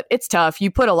will, but it's tough.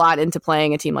 You put a lot into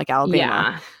playing a team like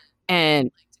Alabama,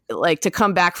 and like to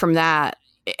come back from that,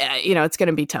 it's going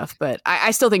to be tough. But I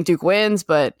still think Duke wins,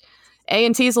 but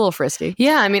A&T is a little frisky.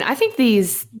 Yeah, I mean, I think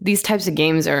these types of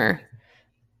games are.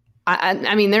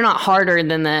 I mean, they're not harder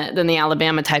than the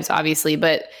Alabama types, obviously,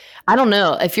 but I don't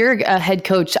know. If you're a head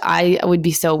coach, I would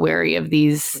be so wary of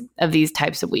these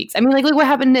types of weeks. I mean, like look what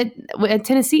happened at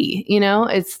Tennessee.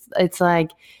 It's like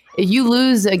if you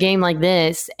lose a game like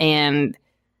this, and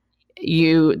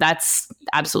that's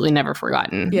absolutely never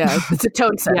forgotten. Yeah, it's a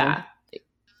tone setter.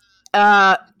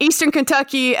 Yeah. Eastern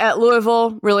Kentucky at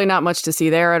Louisville, really not much to see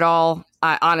there at all.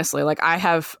 I honestly, like I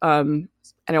have, I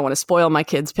don't want to spoil my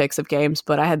kids' picks of games,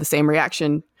 but I had the same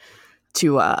reaction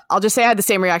to, I'll just say I had the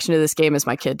same reaction to this game as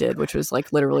my kid did, which was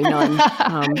like literally none.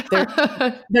 They're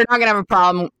not going to have a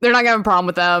problem. They're not going to have a problem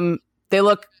with them. They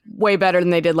look way better than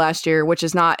they did last year, which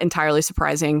is not entirely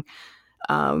surprising.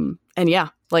 And yeah,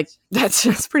 like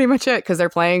that's pretty much it because they're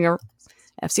playing a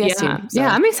FCS team. So.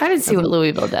 Yeah, I'm excited to see what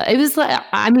Louisville does. It was like,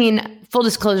 I mean, full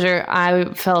disclosure, I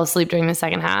fell asleep during the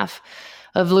second half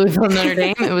of Louisville Notre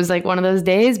Dame. It was like one of those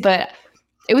days, but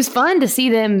it was fun to see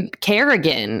them care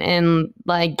again and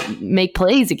like make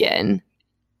plays again.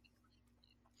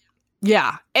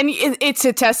 Yeah, and it's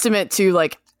a testament to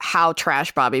like how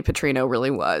trash Bobby Petrino really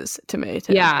was to me.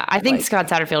 Yeah, I think Scott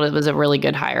Satterfield was a really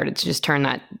good hire to just turn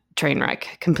that train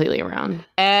wreck completely around.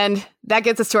 And that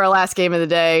gets us to our last game of the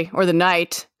day or the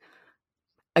night.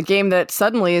 A game that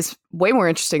suddenly is way more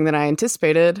interesting than I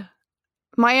anticipated.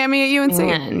 Miami at UNC.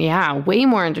 Man, yeah, way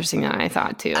more interesting than I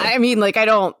thought too. I mean, like I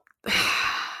don't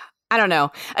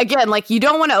know. Again, like you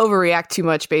don't want to overreact too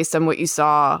much based on what you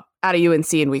saw out of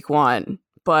UNC in week 1,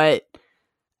 but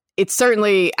it's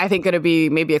certainly, I think, going to be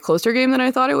maybe a closer game than I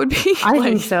thought it would be. I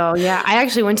think so. Yeah, I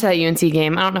actually went to that UNC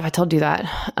game. I don't know if I told you that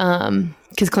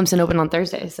because Clemson opened on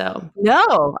Thursday. So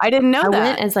no, I didn't know that. I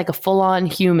went as like a full-on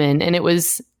human, and it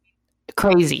was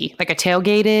crazy. Like I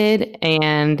tailgated,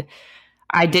 and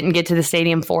I didn't get to the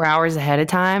stadium 4 hours ahead of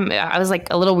time. I was like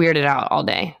a little weirded out all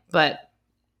day, but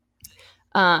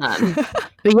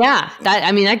yeah,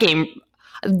 that game.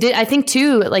 I think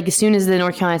too, like as soon as the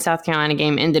North Carolina South Carolina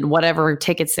game ended, whatever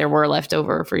tickets there were left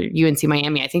over for UNC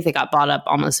Miami, I think they got bought up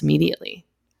almost immediately.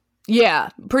 Yeah,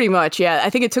 pretty much. Yeah,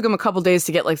 I think it took them a couple days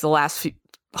to get like the last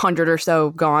 100 or so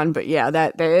gone, but yeah,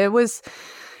 that it was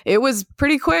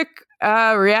pretty quick.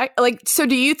 So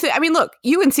do you I mean, look,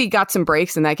 UNC got some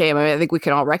breaks in that game. I mean, I think we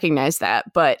can all recognize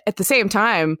that, but at the same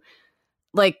time,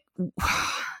 like.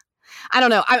 I don't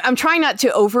know. I'm trying not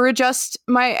to over adjust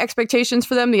my expectations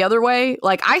for them the other way.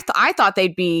 Like I thought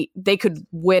they could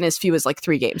win as few as like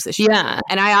 3 games this year. Yeah.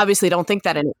 And I obviously don't think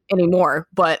that anymore,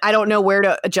 but I don't know where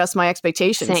to adjust my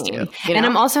expectations to. And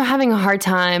I'm also having a hard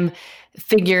time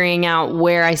figuring out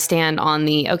where I stand on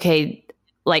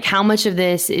like how much of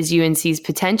this is UNC's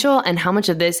potential and how much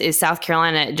of this is South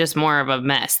Carolina just more of a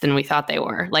mess than we thought they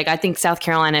were. Like I think South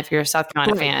Carolina, if you're a South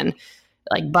Carolina fan,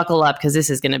 like buckle up because this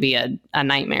is going to be a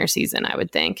nightmare season, I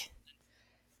would think.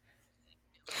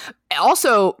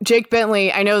 Also, Jake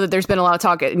Bentley, I know that there's been a lot of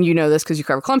talk, and you know this because you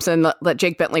cover Clemson, let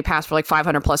Jake Bentley pass for like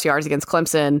 500 plus yards against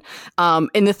Clemson.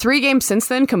 In the 3 games since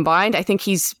then combined, I think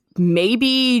he's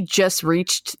maybe just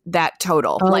reached that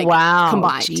total. Oh, like, wow.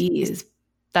 Combined. Jeez.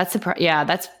 That's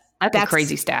that's a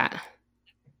crazy stat.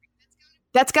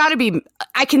 That's got to be.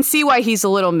 I can see why he's a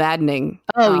little maddening.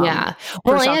 Oh yeah.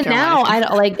 Well, and now I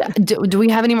like. Do we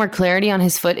have any more clarity on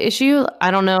his foot issue?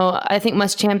 I don't know. I think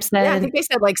Muschamp said. Yeah, I think they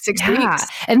said like 6 weeks.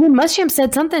 And then Muschamp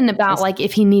said something about like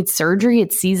if he needs surgery,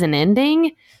 it's season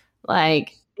ending.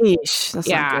 Like, eesh, that's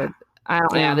not good. I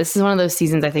don't know. This is one of those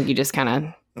seasons I think you just kind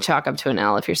of chalk up to an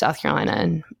L if you're South Carolina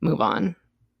and move on.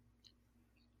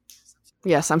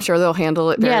 Yes, I'm sure they'll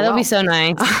handle it very well. They'll be so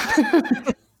nice.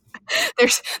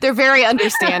 They're very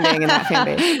understanding in that fan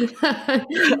base.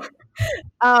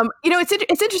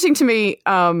 It's interesting to me.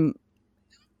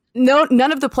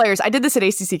 None of the players. I did this at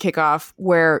ACC Kickoff,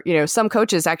 where some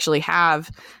coaches actually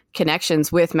have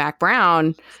connections with Mac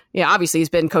Brown. Obviously he's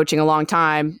been coaching a long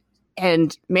time,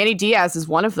 and Manny Diaz is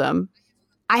one of them.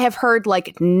 I have heard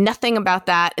like nothing about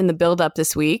that in the build-up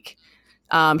this week.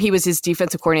 He was his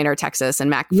defensive coordinator at Texas, and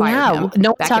Mac fired him.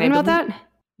 No one's talking about that.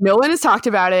 No one has talked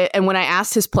about it. And when I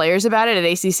asked his players about it at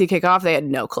ACC kickoff, they had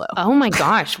no clue. Oh my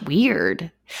gosh,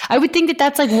 weird. I would think that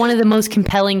that's like one of the most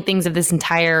compelling things of this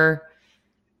entire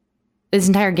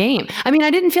game. I mean, I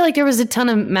didn't feel like there was a ton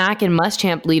of Mac and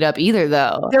Muschamp lead up either,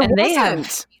 though. They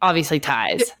have obviously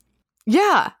ties.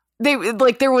 Yeah.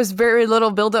 There was very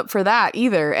little buildup for that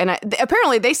either. And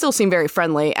apparently they still seem very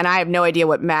friendly. And I have no idea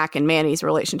what Mac and Manny's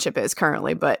relationship is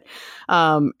currently. But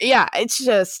it's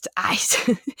just,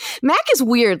 Mac is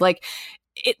weird. Like,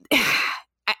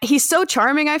 he's so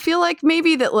charming. I feel like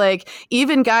maybe that like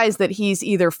even guys that he's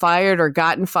either fired or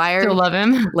gotten fired. Still love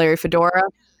him. Larry Fedora.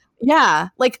 Yeah.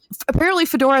 Like apparently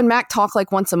Fedora and Mac talk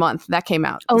like once a month. That came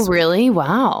out. Oh, really?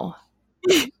 Wow.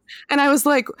 And I was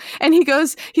like, and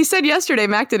he said yesterday,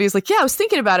 Mac did, he's like, yeah, I was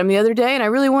thinking about him the other day and I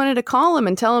really wanted to call him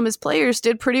and tell him his players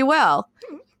did pretty well.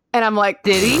 And I'm like,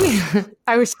 did he?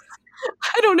 I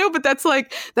don't know, but that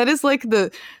is like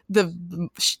the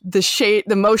shade,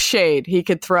 the most shade he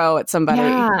could throw at somebody.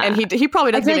 Yeah. And he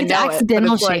probably doesn't even know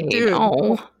accidental it. Shade. Like, dude.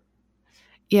 Oh.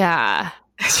 Yeah.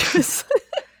 I just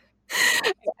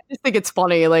think it's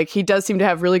funny. Like he does seem to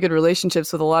have really good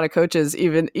relationships with a lot of coaches,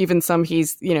 even some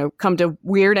he's, come to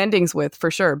weird endings with for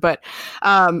sure. But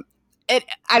I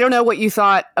don't know what you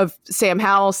thought of Sam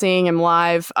Howell, seeing him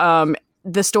live.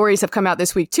 The stories have come out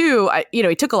this week too.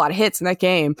 He took a lot of hits in that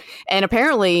game, and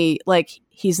apparently, like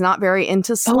he's not very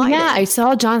into sliding. Oh yeah, I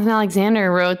saw Jonathan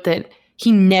Alexander wrote that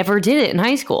he never did it in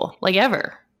high school, like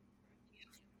ever.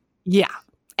 Yeah,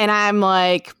 and I'm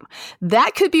like,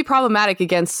 that could be problematic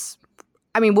against.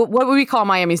 I mean, what would we call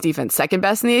Miami's defense? Second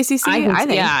best in the ACC? I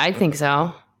think. Yeah, I think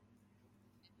so.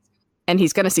 And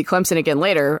he's going to see Clemson again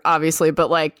later, obviously.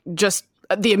 But like, just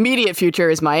the immediate future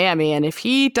is Miami, and if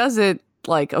he doesn't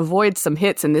like avoid some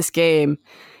hits in this game,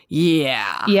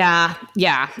 yeah,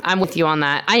 I'm with you on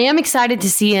that. I am excited to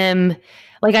see him.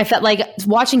 Like, I felt like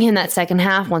watching him that second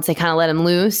half once they kind of let him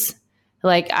loose.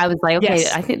 Like I was like, okay,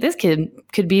 yes. I think this kid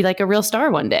could be like a real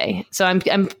star one day. So I'm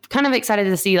kind of excited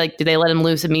to see, like, do they let him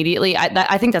loose immediately?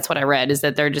 I think that's what I read, is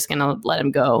that they're just going to let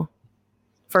him go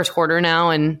first quarter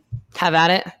now and have at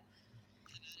it.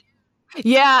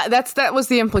 Yeah, that was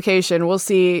the implication. We'll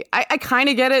see. I kind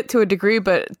of get it to a degree,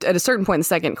 but at a certain point in the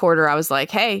second quarter, I was like,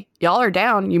 hey, y'all are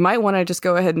down. You might want to just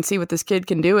go ahead and see what this kid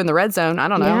can do in the red zone. I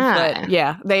don't know. Yeah. But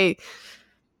yeah,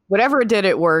 whatever it did,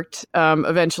 it worked.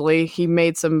 Eventually, he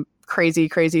made some crazy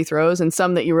throws, and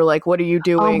some that you were like, what are you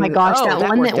doing? Oh my gosh, that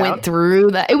one that went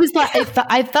through that. It was like,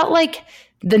 I felt like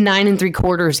the 9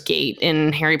 3/4 gate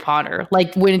in Harry Potter,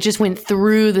 like when it just went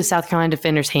through the South Carolina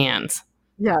defender's hands.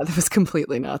 Yeah, that was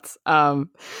completely nuts.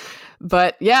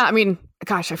 But yeah, I mean,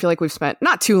 gosh, I feel like we've spent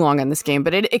not too long on this game,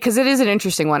 but because it is an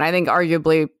interesting one. I think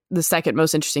arguably the second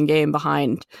most interesting game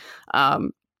behind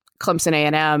Clemson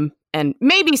A&M and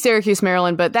maybe Syracuse,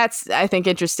 Maryland, but that's, I think,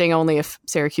 interesting only if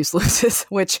Syracuse loses,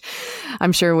 which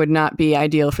I'm sure would not be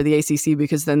ideal for the ACC,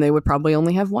 because then they would probably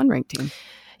only have one ranked team.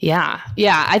 Yeah.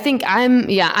 I think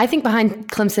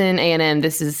behind Clemson A&M,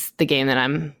 this is the game that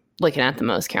I'm looking at the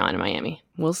most, Carolina, Miami.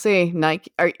 We'll see.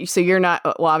 So you're not,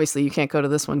 well, obviously you can't go to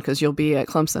this one because you'll be at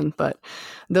Clemson, but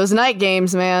those night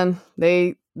games, man,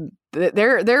 they're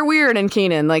weird in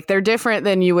Keenan. Like, they're different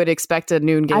than you would expect a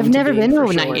noon game. I've never been to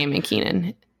a night game in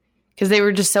Keenan because they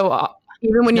were just so,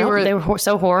 even when they were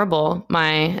so horrible my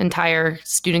entire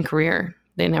student career.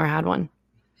 They never had one.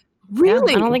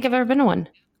 Really? Yeah, I don't think I've ever been to one.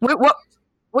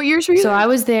 What years were you there? I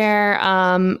was there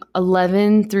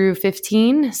 11 through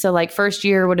 15. So like first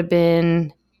year would have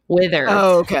been Withers.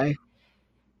 Oh, okay.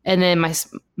 And then my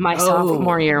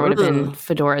sophomore year would have been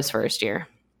Fedora's first year.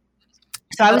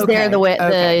 So I was there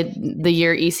the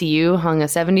year ECU hung a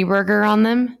 70 burger on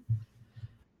them.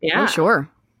 Yeah, sure.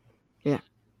 Yeah,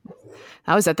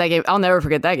 I was at that game. I'll never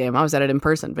forget that game. I was at it in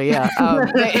person. But yeah,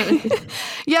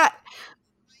 yeah.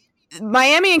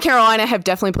 Miami and Carolina have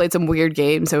definitely played some weird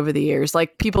games over the years.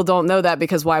 Like, people don't know that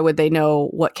because why would they know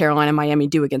what Carolina and Miami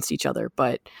do against each other?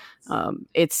 But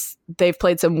they've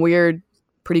played some weird,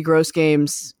 pretty gross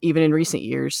games even in recent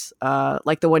years.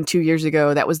 Like the one 2 years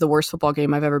ago, that was the worst football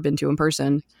game I've ever been to in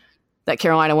person. That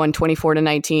Carolina won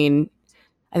 24-19.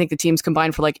 I think the teams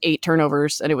combined for like 8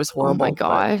 turnovers, and it was horrible. Oh my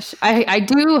gosh! I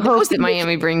do hope that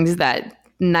Miami brings that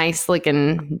nice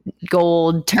looking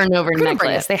gold turnover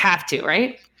necklace. They have to,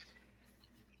 right?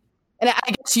 And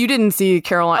I guess you didn't see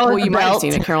Carolina. Well, you might have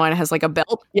seen it. Carolina has like a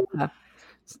belt. Yeah.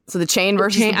 So the chain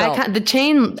versus the belt. The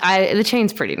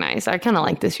chain's pretty nice. I kind of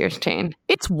like this year's chain.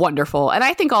 It's wonderful. And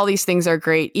I think all these things are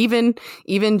great. Even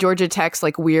Georgia Tech's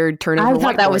like weird turnover. I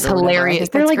thought that was hilarious.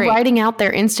 They're like writing out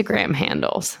their Instagram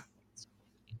handles.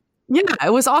 Yeah,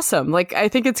 it was awesome. Like, I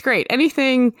think it's great.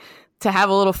 Anything to have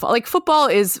a little fun. Like, football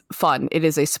is fun. It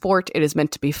is a sport. It is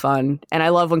meant to be fun. And I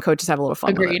love when coaches have a little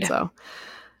fun with Agreed. it. So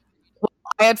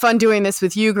I had fun doing this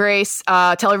with you, Grace.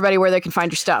 Tell everybody where they can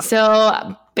find your stuff.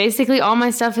 So basically all my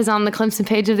stuff is on the Clemson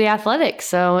page of The Athletic.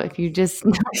 So if you just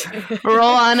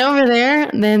roll on over there,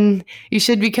 then you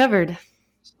should be covered.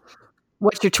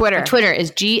 What's your Twitter? Her Twitter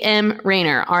is GM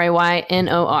Raynor,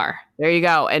 Raynor. There you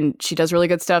go. And she does really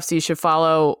good stuff, so you should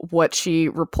follow what she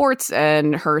reports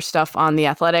and her stuff on The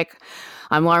Athletic.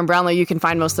 I'm Lauren Brownlee. You can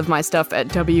find most of my stuff at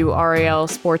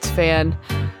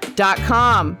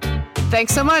WRALSportsFan.com.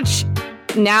 Thanks so much.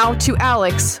 Now to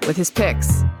Alex with his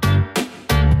picks.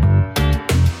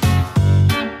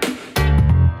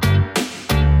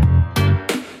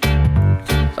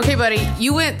 Okay, buddy,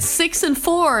 you went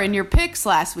 6-4 in your picks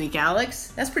last week,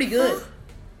 Alex. That's pretty good.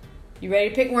 You ready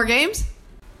to pick more games?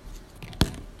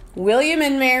 William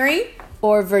and Mary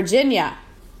or Virginia?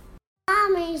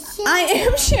 Mommy, I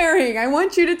am sharing. I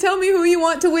want you to tell me who you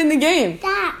want to win the game.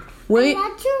 Dad, William, I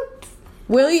want you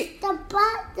William. the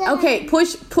button. Okay,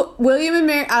 push William and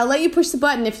Mary. I'll let you push the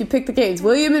button if you pick the games.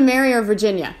 William and Mary or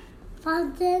Virginia?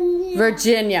 Virginia.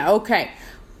 Virginia. Okay.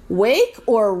 Wake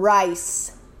or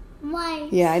Rice? Why?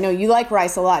 Yeah, I know you like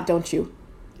Rice a lot, don't you?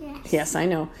 Yes. Yes, I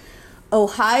know.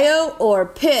 Ohio or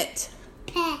Pitt?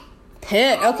 Pet.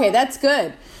 Pitt. Okay, that's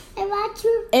good. I want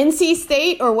you. NC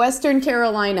State or Western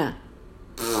Carolina?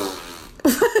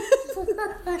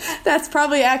 That's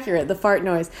probably accurate, the fart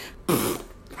noise.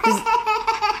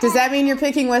 Does that mean you're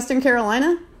picking Western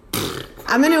Carolina?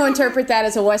 I'm going to interpret that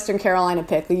as a Western Carolina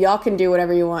pick. Y'all can do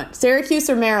whatever you want. Syracuse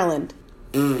or Maryland?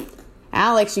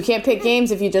 Alex, you can't pick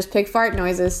games if you just pick fart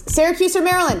noises. Syracuse or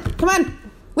Maryland? Come on.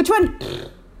 Which one?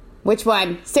 Which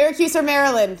one? Syracuse or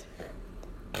Maryland?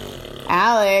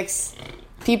 Alex,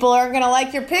 people aren't going to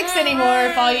like your picks anymore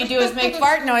if all you do is make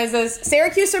fart noises.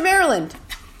 Syracuse or Maryland?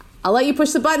 I'll let you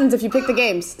push the buttons if you pick the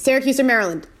games. Syracuse or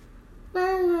Maryland?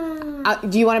 Do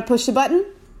you want to push the button?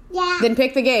 Yeah. Then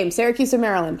pick the game. Syracuse or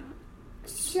Maryland?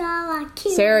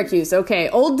 Syracuse. Syracuse, okay.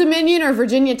 Old Dominion or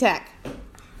Virginia Tech?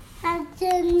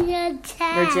 Virginia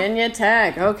Tech. Virginia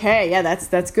Tech, okay. Yeah,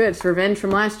 that's good. It's revenge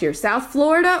from last year. South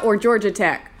Florida or Georgia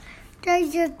Tech?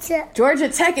 Georgia Tech. Georgia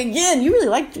Tech again. You really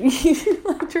like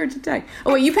Georgia Tech.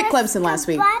 Oh, wait, you picked Clemson last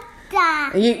week.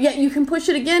 You can push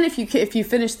it again if you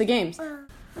finish the games.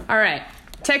 All right.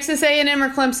 Texas A&M or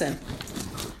Clemson?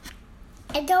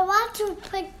 I don't want to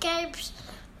pick games.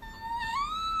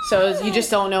 So you just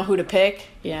don't know who to pick?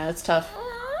 Yeah, that's tough.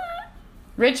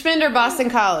 Richmond or Boston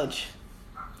College?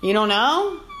 You don't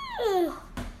know?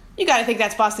 You got to think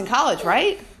that's Boston College,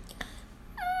 right?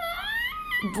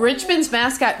 Richmond's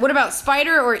mascot. What about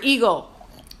Spider or Eagle?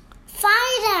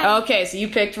 Spider. Okay, so you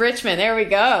picked Richmond. There we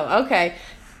go. Okay.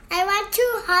 I want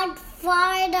to hunt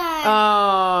Spider.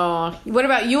 Oh. What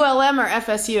about ULM or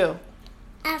FSU?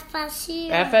 FSU.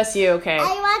 FSU, okay. I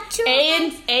want to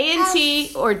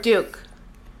A&T or Duke?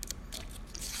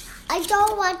 I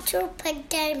don't want to pick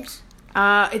games.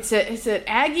 It's an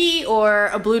Aggie or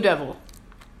a Blue Devil?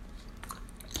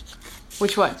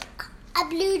 Which one? A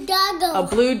Blue Devil. A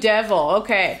Blue Devil,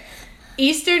 okay.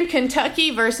 Eastern Kentucky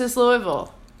versus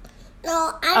Louisville.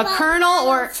 No, I want Colonel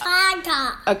or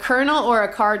Frogger. a Colonel or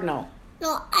a Cardinal?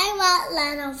 No, I want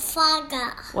Little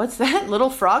Frogger. What's that? Little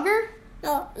Frogger?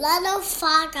 No, Little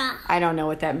Frogger. I don't know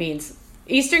what that means.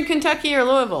 Eastern Kentucky or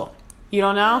Louisville? You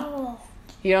don't know?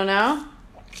 You don't know?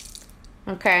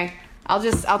 Okay.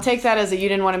 I'll take that as a you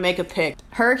didn't want to make a pick.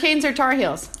 Hurricanes or Tar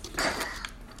Heels?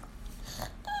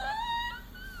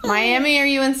 Miami or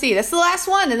UNC? That's the last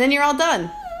one, and then you're all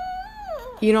done.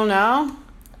 You don't know?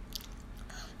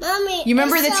 Mommy, You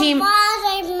remember it's the a team?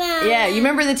 watermelon. Yeah, you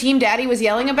remember the team Daddy was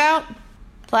yelling about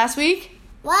last week?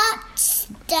 What's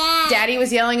that? Daddy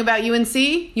was yelling about UNC.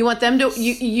 You want them to?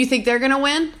 You think they're gonna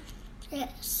win?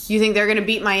 Yes. You think they're gonna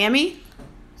beat Miami?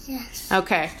 Yes.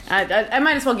 Okay, I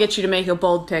might as well get you to make a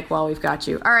bold pick while we've got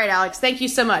you. All right, Alex, thank you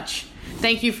so much.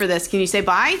 Thank you for this. Can you say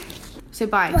bye? Say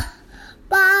bye.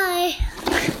 Bye.